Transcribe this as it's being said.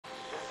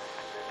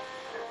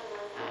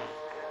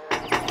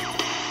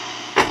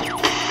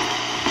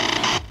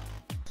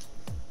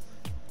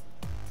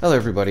Hello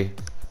everybody.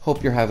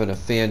 Hope you're having a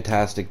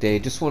fantastic day.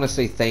 Just want to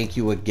say thank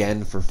you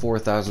again for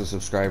 4,000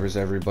 subscribers,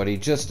 everybody.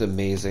 Just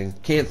amazing.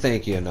 Can't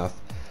thank you enough.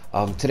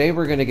 Today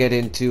we're going to get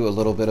into a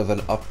little bit of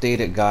an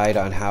updated guide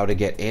on how to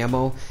get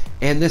ammo,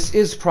 and this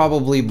is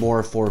probably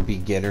more for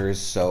beginners,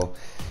 so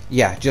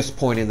yeah, just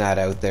pointing that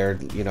out there,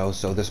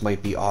 so this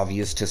might be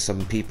obvious to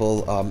some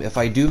people. If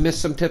I do miss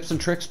some tips and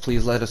tricks,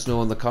 please let us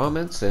know in the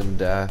comments,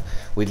 and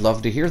we'd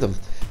love to hear them.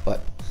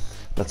 But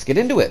let's get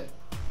into it.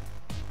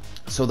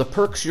 So the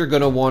perks you're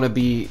going to want to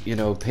be,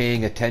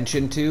 paying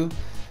attention to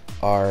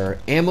are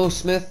Ammo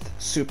Smith,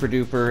 Super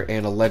Duper,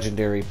 and a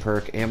legendary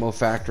perk, Ammo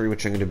Factory,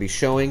 which I'm going to be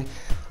showing.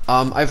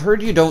 I've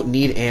heard you don't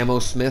need Ammo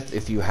Smith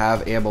if you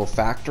have Ammo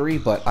Factory,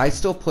 but I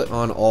still put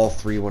on all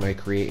three when I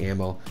create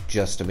ammo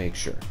just to make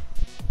sure.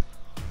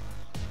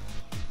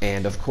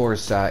 And of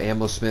course,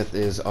 Ammo Smith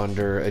is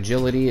under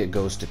Agility, it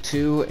goes to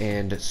 2,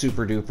 and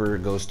Super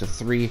Duper goes to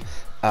 3.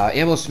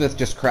 Ammo Smith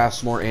just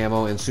crafts more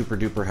ammo, and Super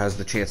Duper has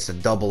the chance to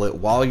double it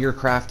while you're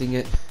crafting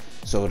it,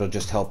 so it'll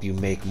just help you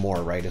make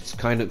more, right? It's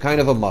kind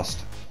of a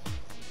must.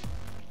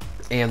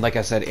 And like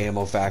I said,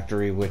 Ammo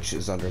Factory, which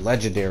is under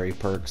Legendary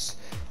perks,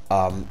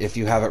 if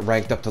you have it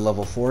ranked up to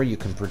level 4, you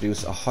can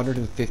produce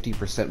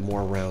 150%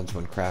 more rounds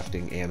when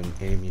crafting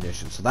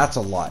ammunition. So that's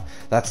a lot.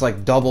 That's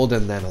like doubled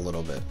and then a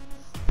little bit.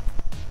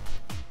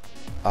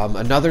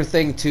 Another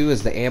thing too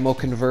is the ammo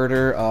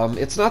converter.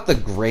 It's not the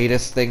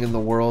greatest thing in the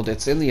world.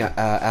 It's in the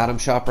Atom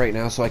Shop right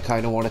now, so I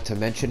kind of wanted to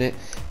mention it,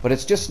 but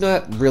it's just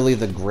not really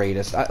the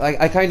greatest.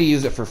 I kind of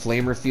use it for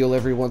flame refuel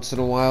every once in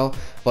a while,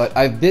 but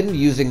I've been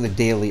using the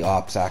daily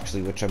ops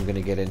actually, which I'm going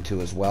to get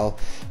into as well.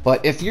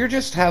 But if you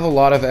just have a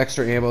lot of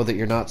extra ammo that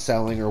you're not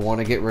selling or want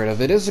to get rid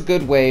of, it is a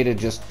good way to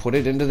just put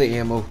it into the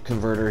ammo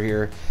converter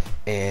here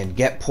and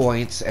get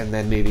points, and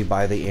then maybe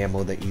buy the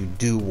ammo that you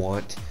do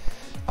want.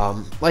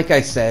 Like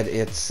I said,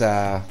 it's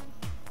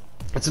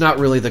not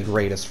really the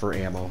greatest for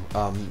ammo.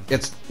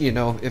 It's,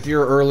 if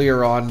you're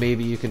earlier on,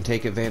 maybe you can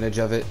take advantage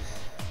of it,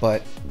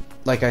 but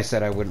like I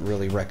said, I wouldn't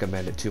really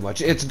recommend it too much.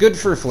 It's good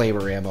for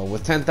flamer ammo.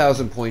 With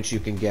 10,000 points, you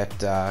can get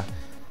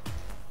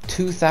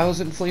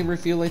 2,000 flame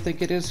refuel, I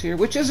think it is here,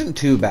 which isn't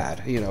too bad,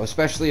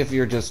 especially if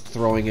you're just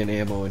throwing in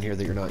ammo in here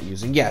that you're not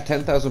using. Yeah,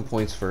 10,000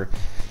 points for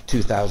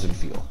 2,000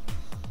 fuel.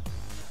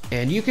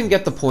 And you can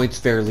get the points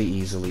fairly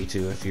easily,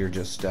 too, if you're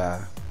just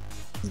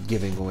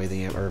giving away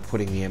the ammo, or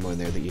putting the ammo in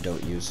there that you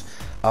don't use.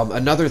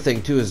 Another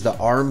thing too is the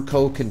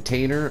Armco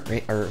container,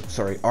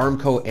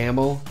 Armco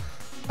ammo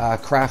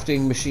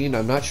crafting machine.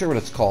 I'm not sure what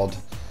it's called.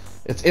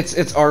 It's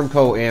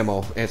Armco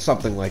ammo. It's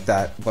something like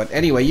that. But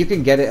anyway, you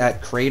can get it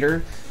at Crater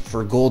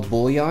for gold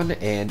bullion,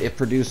 and it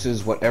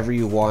produces whatever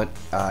you want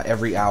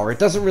every hour. It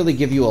doesn't really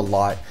give you a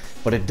lot,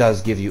 but it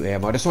does give you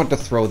ammo. I just want to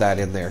throw that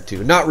in there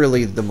too. Not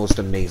really the most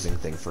amazing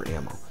thing for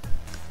ammo.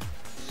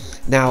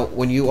 Now,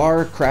 when you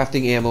are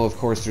crafting ammo, of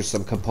course, there's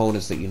some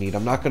components that you need.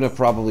 I'm not going to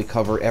probably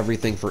cover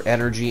everything for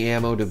energy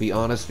ammo, to be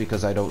honest,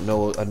 because I don't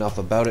know enough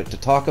about it to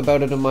talk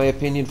about it, in my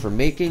opinion, for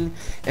making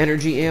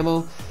energy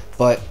ammo.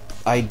 But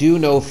I do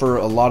know for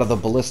a lot of the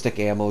ballistic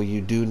ammo,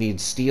 you do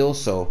need steel.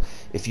 So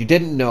if you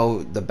didn't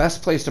know, the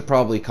best place to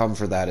probably come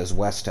for that is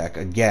Westech.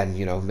 Again,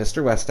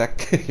 Mr.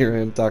 Westech, here I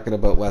am talking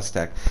about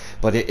Westech.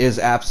 But it is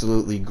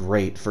absolutely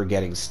great for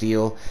getting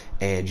steel.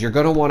 And you're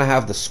going to want to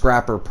have the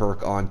Scrapper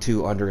perk on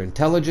too under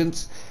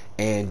Intelligence.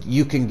 And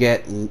you can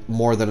get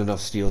more than enough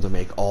steel to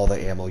make all the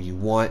ammo you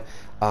want.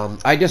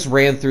 I just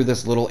ran through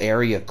this little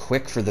area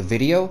quick for the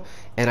video.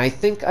 And I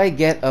think I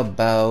get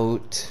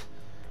about...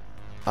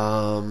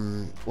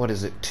 what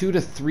is it, 200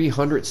 to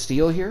 300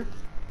 steel here.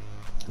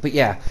 But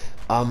yeah,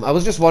 I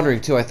was just wondering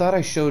too, I thought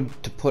I showed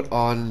to put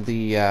on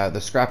the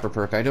Scrapper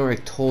perk. I know I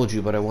told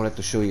you, but I wanted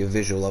to show you a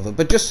visual of it.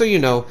 But just so you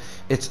know,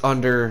 it's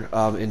under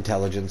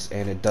Intelligence,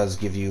 and it does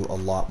give you a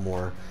lot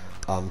more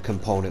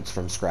components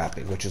from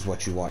scrapping, which is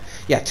what you want.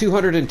 Yeah,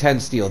 210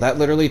 steel. That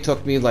literally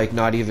took me like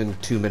not even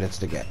 2 minutes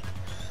to get.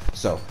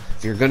 So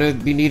if you're gonna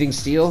be needing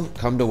steel,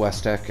 come to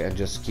Westech and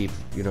just keep,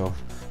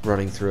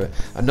 running through it.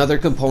 Another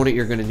component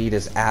you're going to need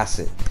is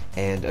acid,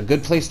 and a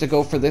good place to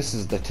go for this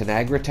is the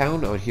Tanagra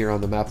town out here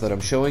on the map that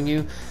I'm showing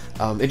you.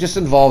 It just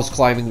involves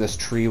climbing this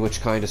tree, which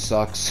kind of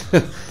sucks.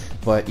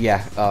 But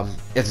yeah,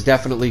 it's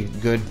definitely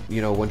good,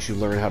 once you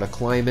learn how to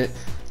climb it.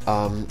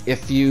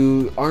 If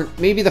you aren't,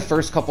 maybe the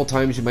first couple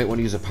times you might want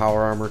to use a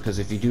power armor, because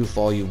if you do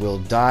fall you will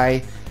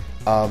die.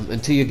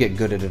 Until you get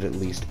good at it at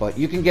least. But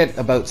you can get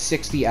about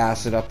 60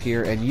 acid up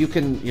here, and you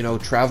can,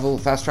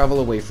 fast travel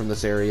away from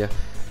this area,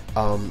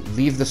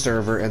 leave the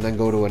server, and then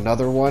go to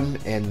another one,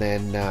 and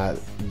then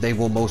they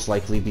will most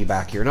likely be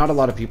back here. Not a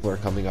lot of people are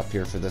coming up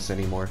here for this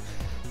anymore.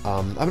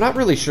 I'm not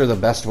really sure the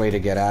best way to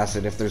get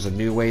acid, if there's a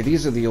new way.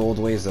 These are the old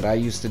ways that I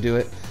used to do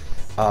it.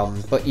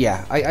 But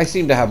yeah, I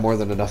seem to have more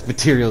than enough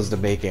materials to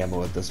make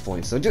ammo at this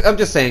point. So I'm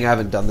just saying I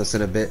haven't done this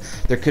in a bit.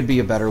 There could be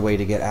a better way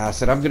to get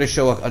acid. I'm going to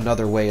show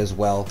another way as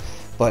well.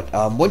 But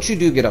once you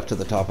do get up to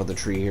the top of the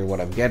tree here,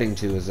 what I'm getting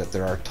to is that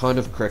there are a ton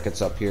of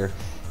crickets up here,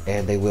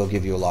 and they will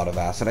give you a lot of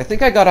acid. I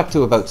think I got up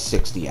to about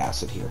 60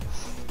 acid here.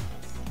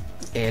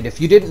 And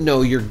if you didn't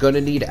know, you're going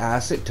to need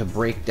acid to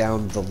break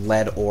down the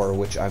lead ore,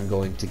 which I'm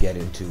going to get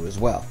into as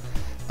well,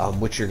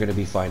 which you're going to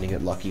be finding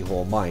at Lucky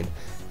Hole Mine.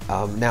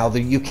 Now,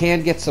 you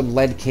can get some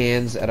lead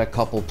cans at a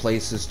couple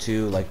places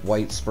too, like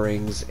White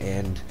Springs,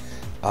 and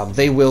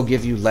they will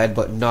give you lead,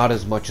 but not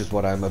as much as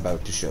what I'm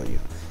about to show you.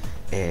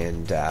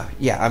 And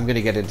yeah, I'm going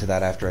to get into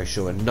that after I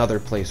show another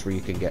place where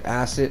you can get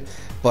acid.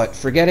 But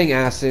for getting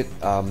acid,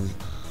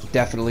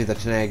 definitely the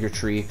Tanagra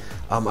Tree.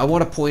 I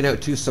want to point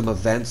out too, some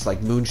events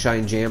like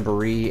Moonshine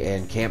Jamboree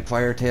and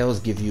Campfire Tales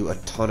give you a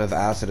ton of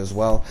acid as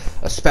well,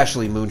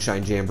 especially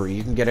Moonshine Jamboree.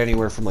 You can get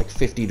anywhere from like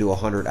 50 to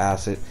 100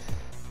 acid,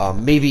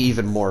 maybe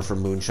even more from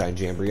Moonshine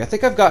Jamboree. I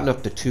think I've gotten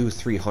up to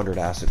 200-300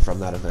 acid from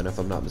that event, if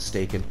I'm not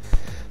mistaken.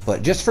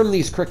 But just from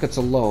these crickets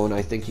alone,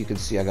 I think you can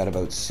see I got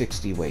about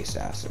 60 waste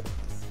acid.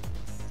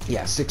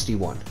 Yeah,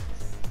 61.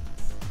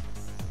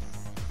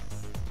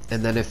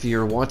 And then if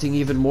you're wanting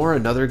even more,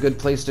 another good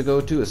place to go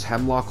to is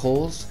Hemlock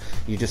Holes.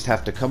 You just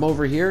have to come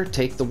over here,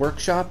 take the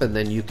workshop, and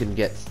then you can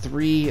get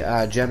 3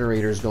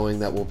 generators going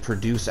that will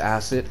produce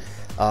acid.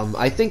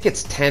 I think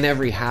it's 10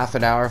 every half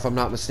an hour, if I'm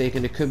not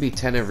mistaken. It could be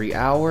 10 every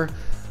hour.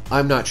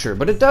 I'm not sure,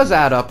 but it does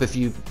add up if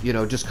you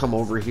just come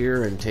over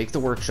here and take the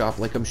workshop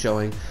like I'm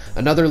showing.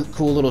 Another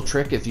cool little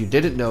trick, if you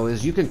didn't know,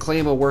 is you can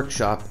claim a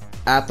workshop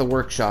at the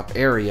workshop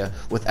area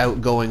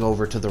without going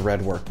over to the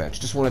red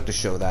workbench. Just wanted to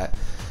show that.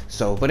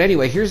 So, but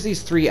anyway, here's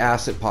these 3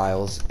 acid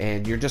piles,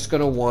 and you're just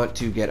going to want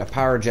to get a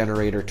power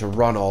generator to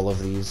run all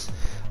of these.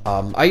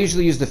 I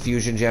usually use the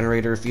fusion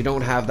generator. If you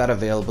don't have that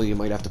available, you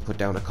might have to put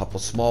down a couple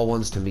small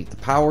ones to meet the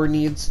power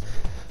needs.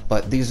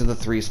 But these are the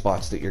 3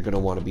 spots that you're going to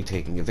want to be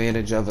taking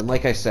advantage of. And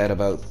like I said,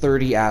 about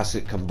 30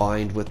 acid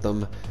combined with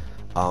them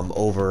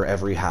over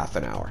every half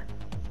an hour.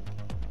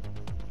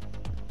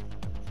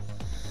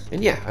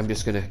 And yeah, I'm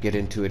just going to get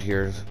into it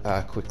here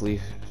quickly,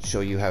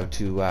 show you how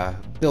to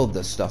build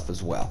this stuff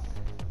as well.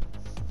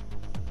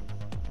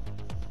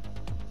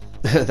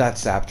 That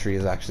sap tree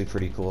is actually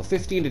pretty cool.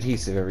 15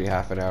 adhesive every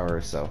half an hour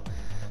or so.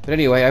 But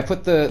anyway, I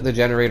put the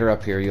generator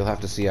up here. You'll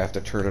have to see I have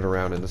to turn it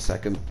around in a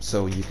second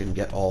so you can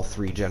get all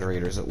 3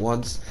 generators at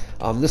once.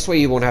 This way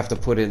you won't have to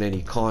put in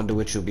any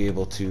conduits. You'll be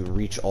able to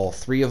reach all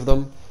 3 of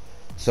them.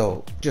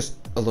 So just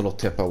a little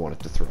tip I wanted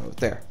to throw out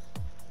there.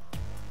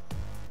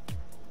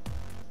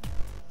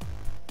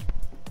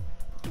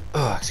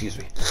 Oh, excuse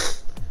me.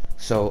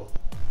 So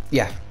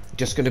yeah,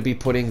 just going to be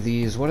putting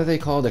these, what are they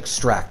called?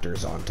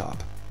 Extractors on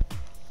top.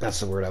 That's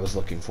the word I was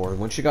looking for. And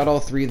once you got all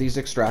 3 of these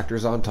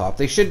extractors on top,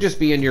 they should just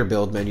be in your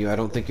build menu. I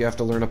don't think you have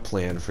to learn a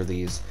plan for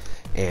these.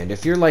 And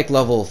if you're like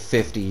level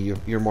 50,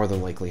 you're more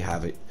than likely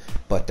have it.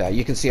 But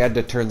you can see I had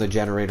to turn the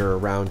generator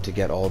around to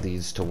get all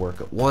these to work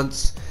at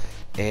once.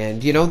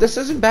 And this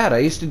isn't bad. I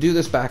used to do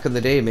this back in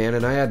the day, man,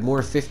 and I had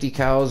more 50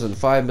 cows and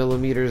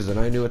 5mm than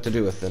I knew what to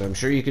do with it. I'm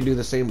sure you can do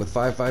the same with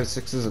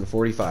 5.56s and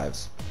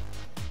 45s.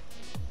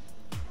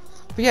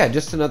 But yeah,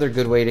 just another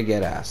good way to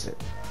get acid.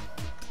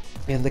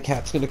 And the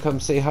cat's gonna come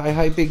say hi.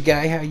 Hi, big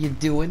guy, how you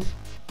doing?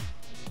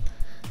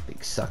 Big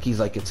suckies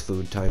like it's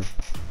food time.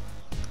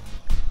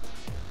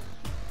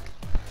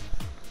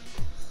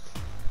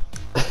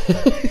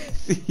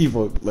 He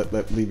won't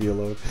leave you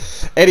alone.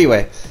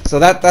 Anyway, so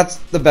that's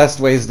the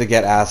best ways to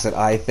get acid,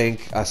 I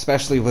think.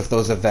 Especially with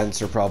those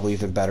events are probably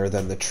even better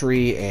than the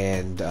tree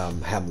and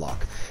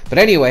hemlock. But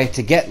anyway,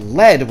 to get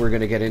lead, we're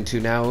going to get into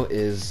now,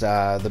 is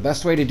the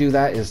best way to do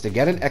that is to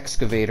get an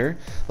excavator,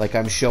 like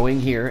I'm showing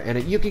here,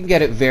 and you can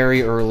get it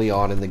very early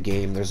on in the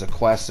game. There's a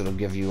quest, it'll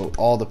give you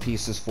all the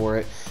pieces for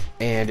it,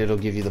 and it'll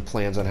give you the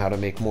plans on how to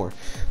make more.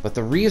 But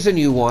the reason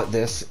you want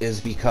this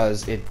is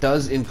because it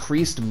does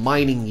increased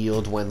mining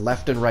yield when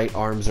left and right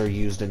arms are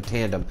used in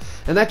tandem,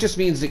 and that just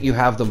means that you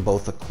have them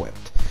both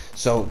equipped.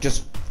 So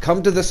just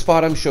come to the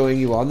spot I'm showing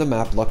you on the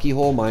map, Lucky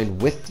Hole Mine,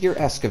 with your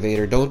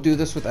excavator. Don't do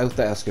this without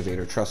the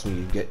excavator. Trust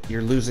me,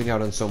 you're losing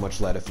out on so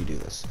much lead if you do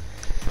this.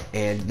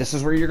 And this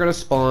is where you're going to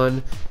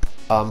spawn.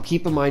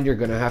 Keep in mind you're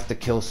going to have to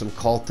kill some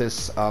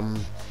cultists.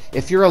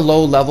 If you're a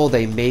low level,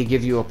 they may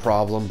give you a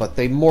problem, but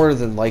they more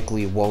than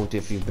likely won't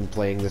if you've been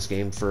playing this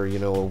game for,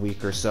 a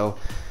week or so.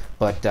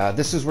 But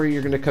this is where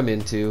you're going to come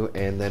into,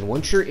 and then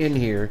once you're in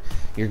here,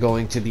 you're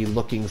going to be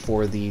looking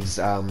for these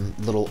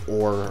little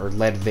ore or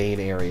lead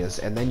vein areas,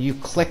 and then you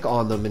click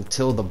on them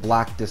until the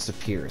black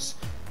disappears.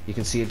 You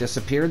can see it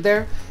disappeared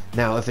there.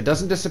 Now, if it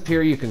doesn't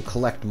disappear, you can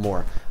collect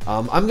more.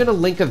 I'm going to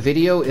link a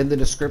video in the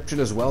description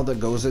as well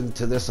that goes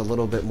into this a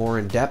little bit more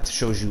in depth,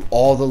 shows you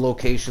all the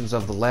locations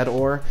of the lead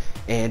ore,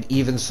 and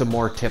even some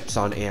more tips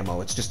on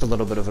ammo. It's just a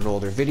little bit of an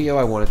older video.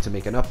 I wanted to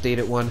make an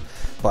updated one,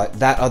 but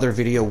that other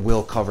video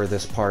will cover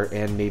this part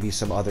and maybe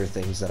some other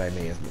things that I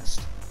may have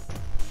missed.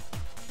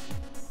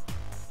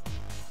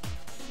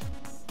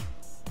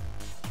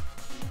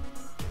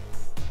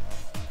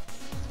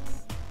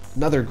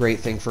 Another great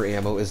thing for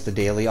ammo is the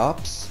daily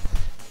ops,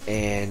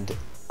 and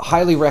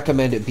highly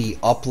recommend it be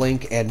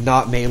uplink and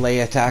not melee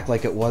attack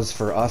like it was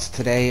for us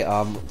today.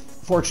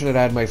 Fortunate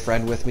I had my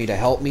friend with me to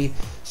help me,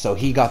 so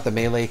he got the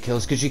melee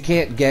kills, because you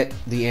can't get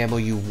the ammo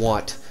you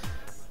want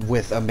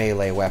with a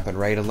melee weapon,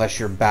 right? Unless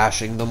you're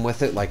bashing them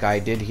with it like I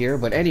did here.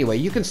 But anyway,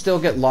 you can still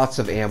get lots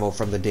of ammo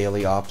from the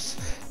daily ops,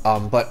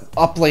 but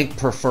uplink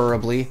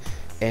preferably.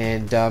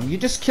 And you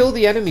just kill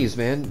the enemies,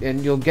 man,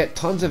 and you'll get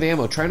tons of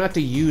ammo. Try not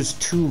to use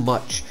too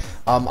much.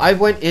 I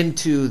went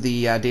into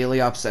the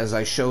daily ops, as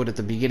I showed at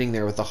the beginning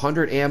there, with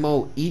 100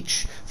 ammo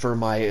each for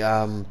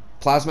my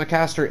plasma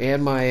caster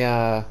and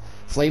my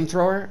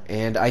flamethrower,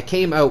 and I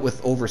came out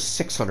with over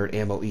 600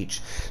 ammo each.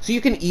 So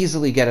you can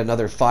easily get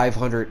another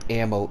 500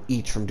 ammo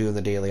each from doing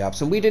the daily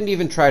ops, and we didn't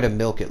even try to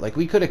milk it. Like,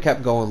 we could have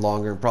kept going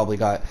longer and probably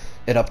got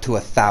it up to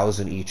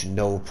 1,000 each,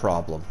 no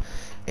problem.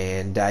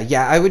 And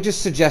yeah, I would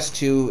just suggest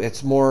too,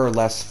 it's more or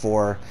less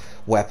for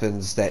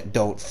weapons that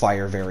don't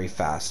fire very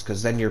fast,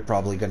 because then you're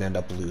probably going to end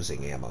up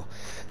losing ammo.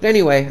 But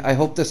anyway, I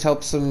hope this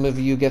helps some of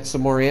you get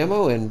some more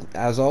ammo, and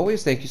as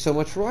always, thank you so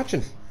much for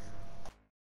watching.